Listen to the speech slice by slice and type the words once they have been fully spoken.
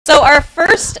So our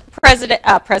first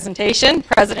presentation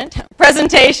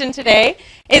today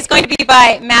is going to be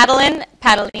by Madelyn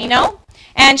Padalino,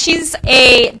 and she's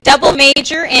a double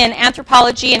major in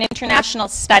anthropology and international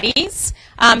studies.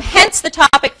 Hence, the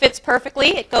topic fits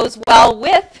perfectly. It goes well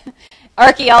with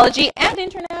archaeology and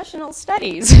international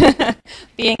studies,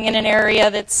 being in an area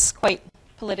that's quite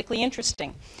politically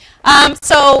interesting.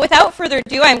 So without further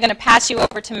ado, I'm going to pass you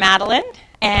over to Madelyn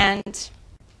and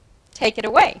take it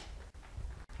away.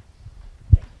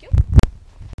 Thank you.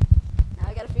 Now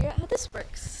I got to figure out how this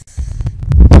works.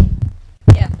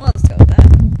 Yeah, well, let's go with that.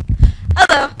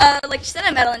 Hello, like you said,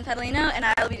 I'm Madelyn Padalino, and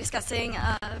I'll be discussing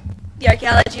the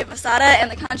archaeology of Masada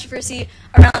and the controversy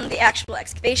around the actual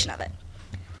excavation of it.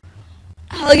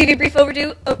 I'll give you a brief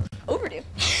overview of what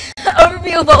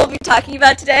we'll be talking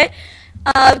about today.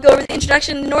 Go over the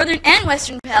introduction, the northern and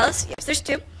western palace. Yes, there's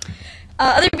two.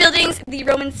 Other buildings, the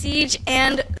Roman siege,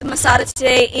 and Masada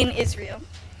today in Israel.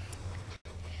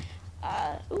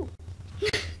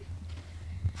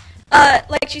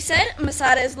 Like she said,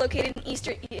 Masada is located in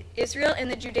eastern Israel in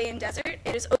the Judean desert.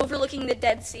 It is overlooking the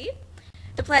Dead Sea.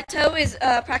 The plateau is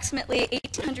approximately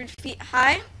 1,800 feet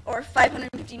high, or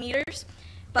 550 meters,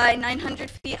 by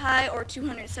 900 feet high, or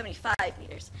 275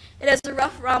 meters. It has a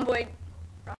rough rhomboid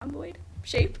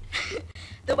shape.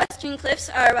 The western cliffs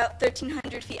are about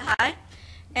 1,300 feet high,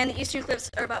 and the eastern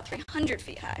cliffs are about 300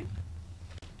 feet high.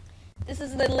 This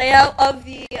is the layout of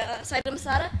the site of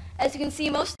Masada. As you can see,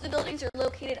 most of the buildings are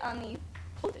located on the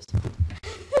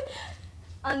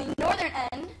on the northern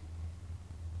end.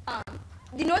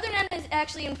 The northern end is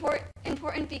actually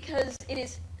important because it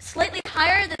is slightly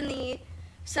higher than the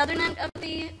southern end of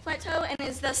the plateau and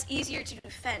is thus easier to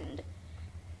defend.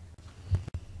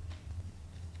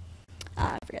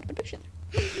 I forgot to put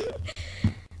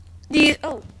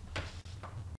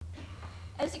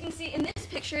As you can see in this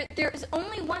picture, there is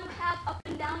only one path up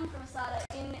and down from Masada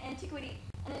in antiquity,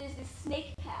 and it is the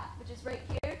snake path, which is right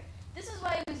here. This is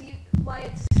why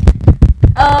it's.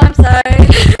 Oh, I'm sorry.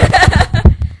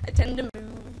 I tend to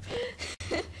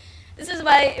move. This is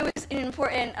why it was an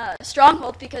important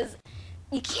stronghold, because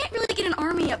you can't really get an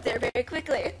army up there very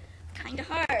quickly. Kind of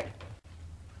hard.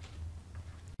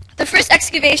 The first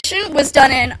excavation was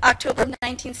done in October of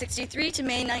 1963 to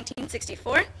May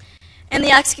 1964, and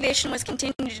the excavation was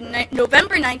continued in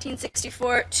November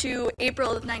 1964 to April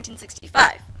of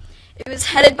 1965. It was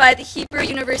headed by the Hebrew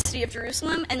University of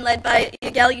Jerusalem and led by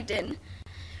Yigal Yadin.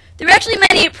 There were actually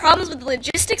many problems with the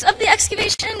logistics of the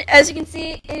excavation. As you can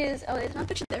see, it is, there's not a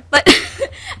picture there, but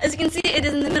as you can see, it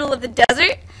is in the middle of the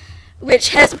desert, which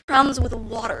has problems with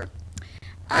water.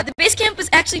 The base camp was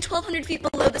actually 1,200 feet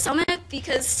below the summit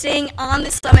because staying on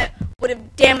the summit would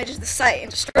have damaged the site and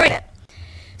destroyed it.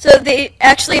 So they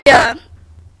actually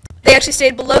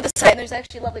stayed below the site, and there's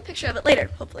actually a lovely picture of it later,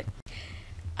 hopefully.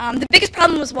 The biggest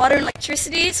problem was water and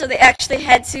electricity, so they actually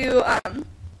had to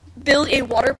build a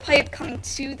water pipe coming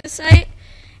to the site,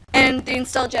 and they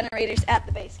installed generators at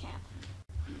the base camp.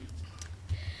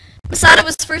 Masada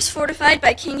was first fortified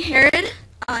by King Herod,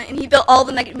 and he built all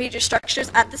the major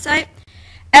structures at the site.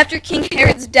 After King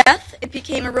Herod's death, it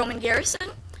became a Roman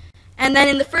garrison. And then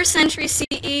in the 1st century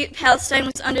CE, Palestine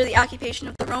was under the occupation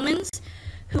of the Romans,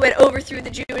 who had overthrew the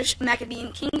Jewish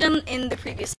Maccabean kingdom in the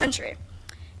previous century.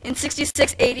 In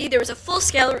 66 AD, there was a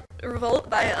full-scale revolt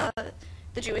by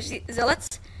the Jewish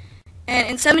zealots. And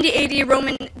in 70 AD,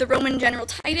 the Roman general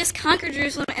Titus conquered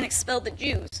Jerusalem and expelled the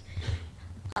Jews.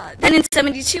 Then in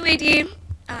 72 AD,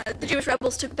 the Jewish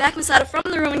rebels took back Masada from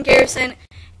the Roman garrison,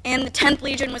 and the 10th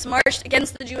Legion was marched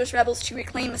against the Jewish rebels to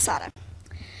reclaim Masada.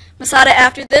 Masada,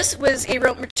 after this, was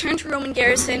returned to Roman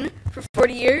garrison for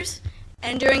 40 years,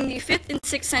 and during the 5th and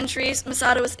 6th centuries,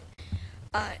 Masada was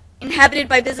inhabited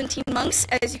by Byzantine monks.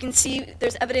 As you can see,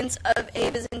 there's evidence of a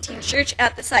Byzantine church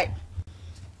at the site.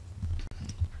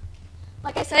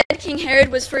 Like I said, King Herod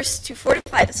was first to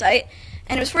fortify the site,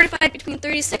 and it was fortified between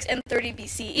 36 and 30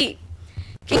 BCE.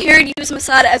 King Herod used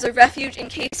Masada as a refuge in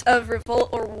case of revolt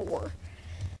or war.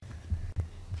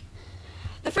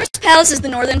 The first palace is the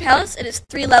northern palace. It is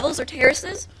 3 levels or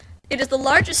terraces. It is the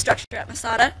largest structure at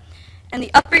Masada, and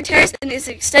the upper terrace is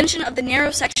an extension of the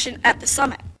narrow section at the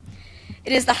summit.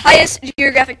 It is the highest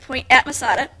geographic point at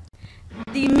Masada.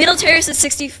 The middle terrace is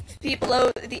 60 feet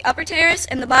below the upper terrace,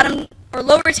 and the bottom or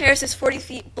lower terrace is 40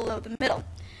 feet below the middle.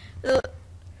 The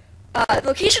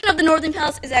location of the northern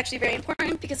palace is actually very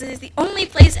important because it is the only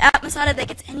place at Masada that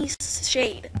gets any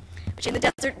shade, which in the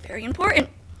desert, very important.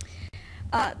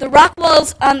 The rock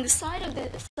walls on the side of the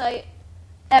site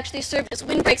actually served as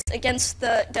windbreaks against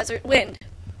the desert wind.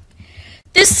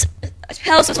 This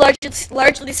palace was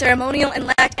largely ceremonial and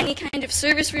lacked any kind of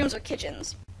service rooms or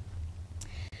kitchens.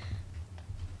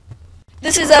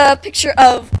 This is a picture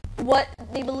of what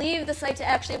they believe the site to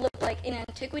actually look like in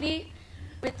antiquity,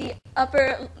 with the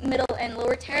upper, middle, and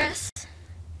lower terrace.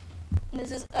 And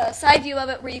this is a side view of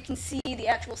it where you can see the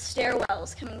actual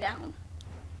stairwells coming down.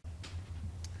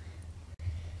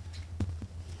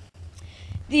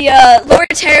 The lower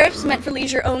terrace was meant for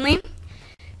leisure only.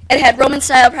 It had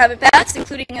Roman-style private baths,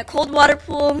 including a cold water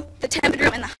pool, the tepid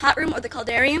room, and the hot room, or the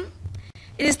caldarium.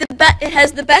 It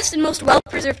has the best and most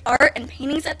well-preserved art and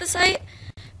paintings at the site.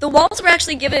 The walls were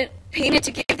actually painted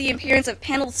to give the appearance of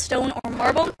paneled stone or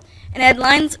marble, and had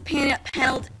lines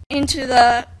paneled into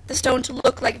the stone to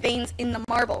look like veins in the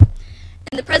marble.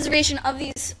 And the preservation of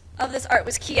this art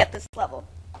was key at this level.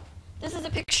 This is a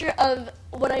picture of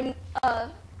what I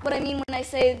mean when I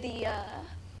say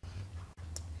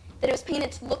that it was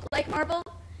painted to look like marble.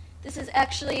 This is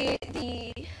actually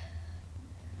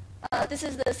this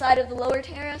is the side of the lower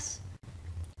terrace,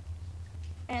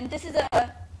 and this is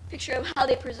a picture of how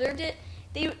they preserved it.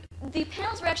 The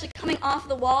panels were actually coming off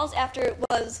the walls after it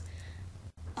was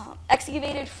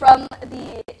excavated from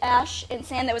the ash and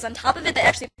sand that was on top of it that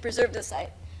actually preserved the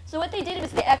site. So what they did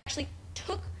was they actually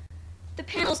took the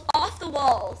panels off the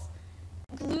walls,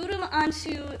 glued them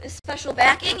onto a special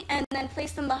backing, and then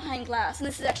placed them behind glass. And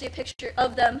this is actually a picture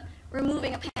of them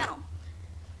removing a panel.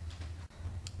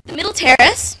 The middle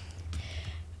terrace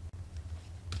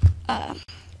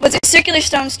was a circular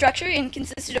stone structure and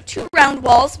consisted of two round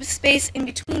walls with space in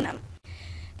between them.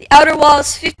 The outer wall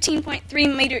is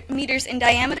 15.3 meters in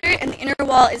diameter, and the inner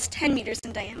wall is 10 meters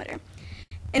in diameter.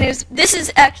 And this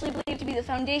is actually believed to be the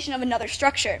foundation of another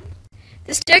structure.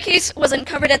 The staircase was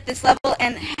uncovered at this level,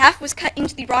 and half was cut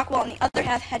into the rock wall, and the other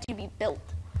half had to be built.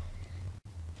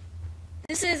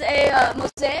 This is a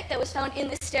mosaic that was found in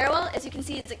this stairwell. As you can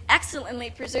see, it's excellently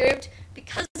preserved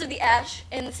because of the ash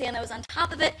and the sand that was on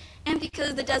top of it, and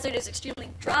because the desert is extremely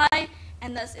dry,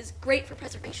 and thus is great for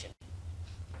preservation.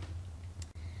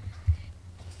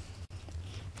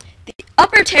 The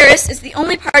upper terrace is the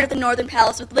only part of the northern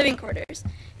palace with living quarters.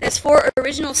 It has 4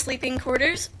 original sleeping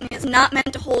quarters, and is not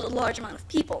meant to hold a large amount of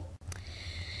people.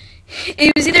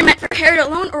 It was either meant for Herod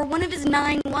alone or one of his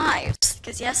 9 wives,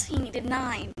 because yes, he needed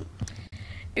 9.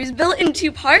 It was built in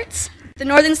 2 parts. The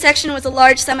northern section was a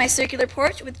large semicircular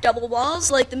porch with double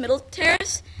walls like the middle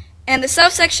terrace, and the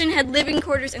south section had living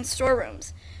quarters and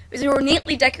storerooms. It was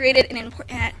ornately decorated and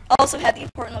also had the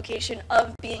important location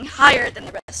of being higher than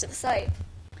the rest of the site.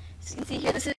 As you can see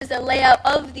here, this is the layout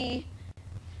of the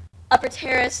upper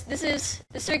terrace. This is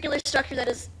the circular structure that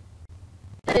is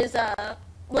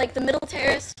like the middle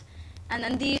terrace, and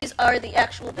then these are the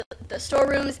actual the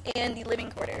storerooms and the living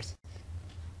quarters.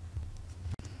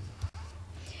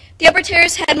 The upper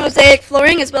terrace had mosaic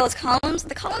flooring as well as columns.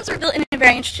 The columns were built in a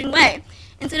very interesting way.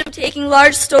 Instead of taking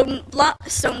large stone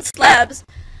slabs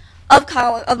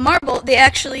of marble, they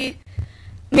actually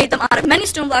made them out of many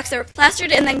stone blocks that were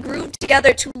plastered and then glued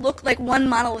together to look like one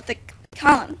monolithic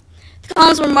column. The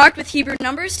columns were marked with Hebrew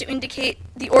numbers to indicate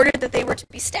the order that they were to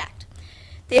be stacked.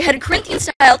 They had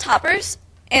Corinthian-style toppers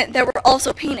that were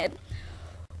also painted.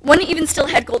 One even still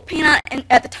had gold paint on it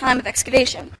at the time of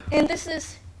excavation. And this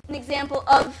is an example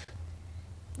of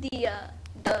the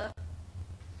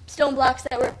stone blocks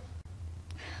that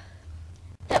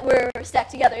were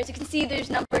stacked together. As you can see, there's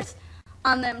numbers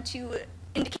on them to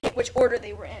indicate which order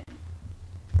they were in.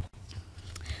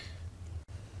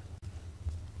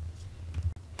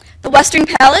 The Western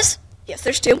Palace, yes,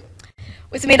 there's 2,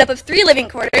 was made up of 3 living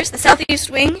quarters. The southeast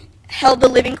wing held the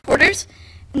living quarters,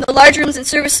 and the large rooms and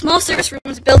small service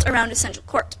rooms built around a central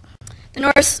court. The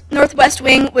northwest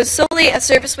wing was solely a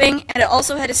service wing, and it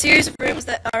also had a series of rooms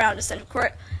that are around a central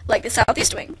court, like the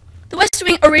southeast wing. The west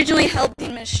wing originally held the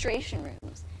administration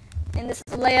rooms, and this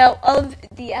is the layout of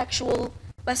the actual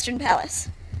Western Palace.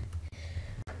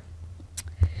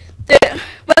 The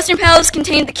Western Palace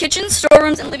contained the kitchens,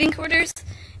 storerooms, and living quarters.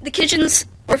 The kitchens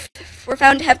were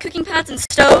found to have cooking pots and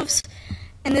stoves,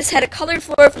 and this had a colored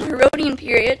floor from the Herodian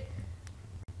period.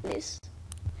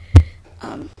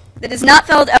 That is not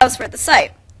found elsewhere at the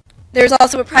site. There is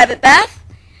also a private bath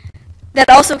that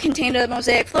also contained a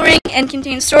mosaic flooring and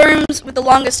contained storerooms with the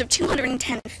longest of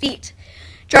 210 feet.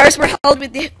 Jars were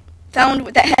found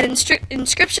that had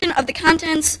inscription of the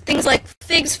contents, things like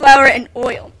figs, flour, and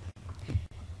oil.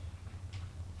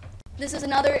 This is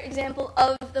another example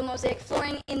of the mosaic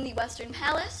flooring in the Western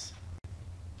Palace.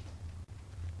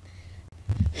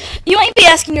 You might be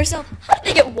asking yourself, how did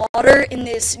they get water in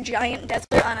this giant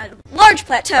desert on a large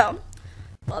plateau?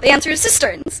 Well, the answer is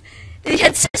cisterns. They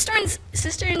had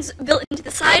cisterns built into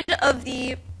the side of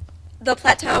the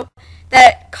plateau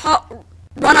that caught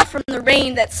runoff from the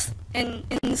rain that's in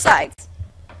the sides.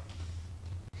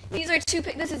 These are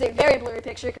this is a very blurry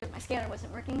picture because my scanner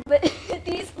wasn't working, but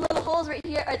these little holes right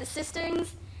here are the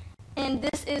cisterns, and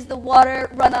this is the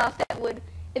water runoff that would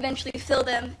eventually fill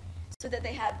them so that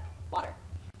they had water.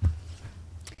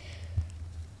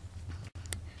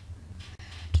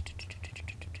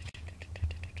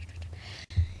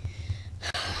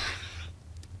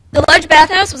 The large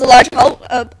bathhouse was a large hall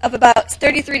of about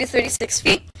 33 to 36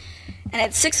 feet and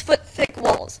had 6-foot thick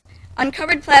walls.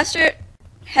 Uncovered plaster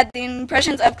had the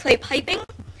impressions of clay piping,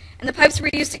 and the pipes were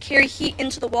used to carry heat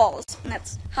into the walls, and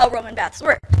that's how Roman baths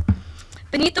worked.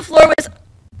 Beneath the floor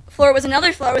was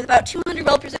another floor with about 200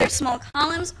 well-preserved small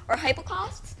columns or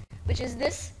hypocausts, which is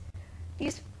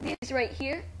these right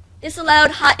here. This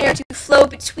allowed hot air to flow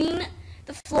between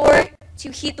the floor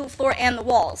to heat the floor and the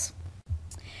walls.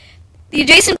 The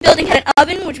adjacent building had an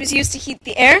oven which was used to heat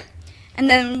the air, and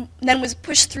then was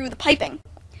pushed through the piping.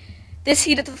 This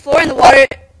heated the floor and the water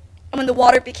when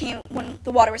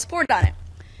the water was poured on it.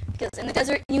 Because in the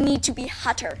desert you need to be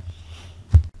hotter.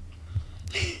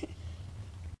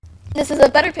 This is a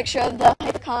better picture of the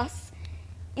hypocausts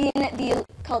in the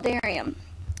caldarium.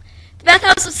 The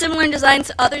bathhouse was similar in design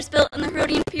to others built in the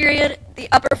Herodian period. The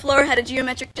upper floor had a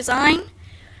geometric design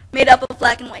made up of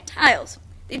black and white tiles.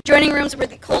 The adjoining rooms were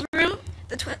the cold room,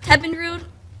 the tepid room,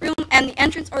 and the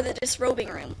entrance or the disrobing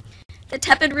room. The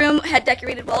tepid room had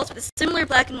decorated walls with a similar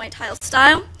black and white tile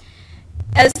style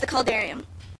as the caldarium.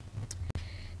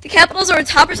 The capitals or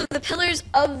toppers of the pillars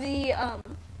of the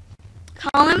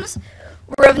columns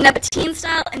were of Nabatean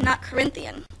style and not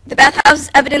Corinthian. The bathhouse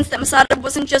is evidence that Masada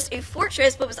wasn't just a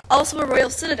fortress, but was also a royal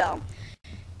citadel.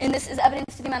 And this is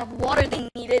evidence to the amount of water they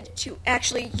needed to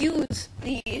actually use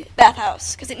the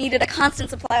bathhouse, because it needed a constant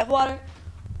supply of water,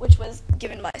 which was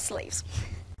given by slaves.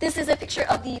 This is a picture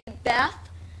of the bath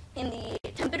in the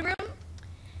tepid room.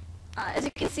 As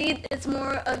you can see, it's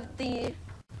more of the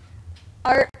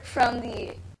art from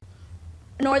the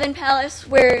Northern Palace,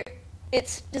 where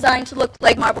it's designed to look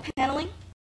like marble paneling.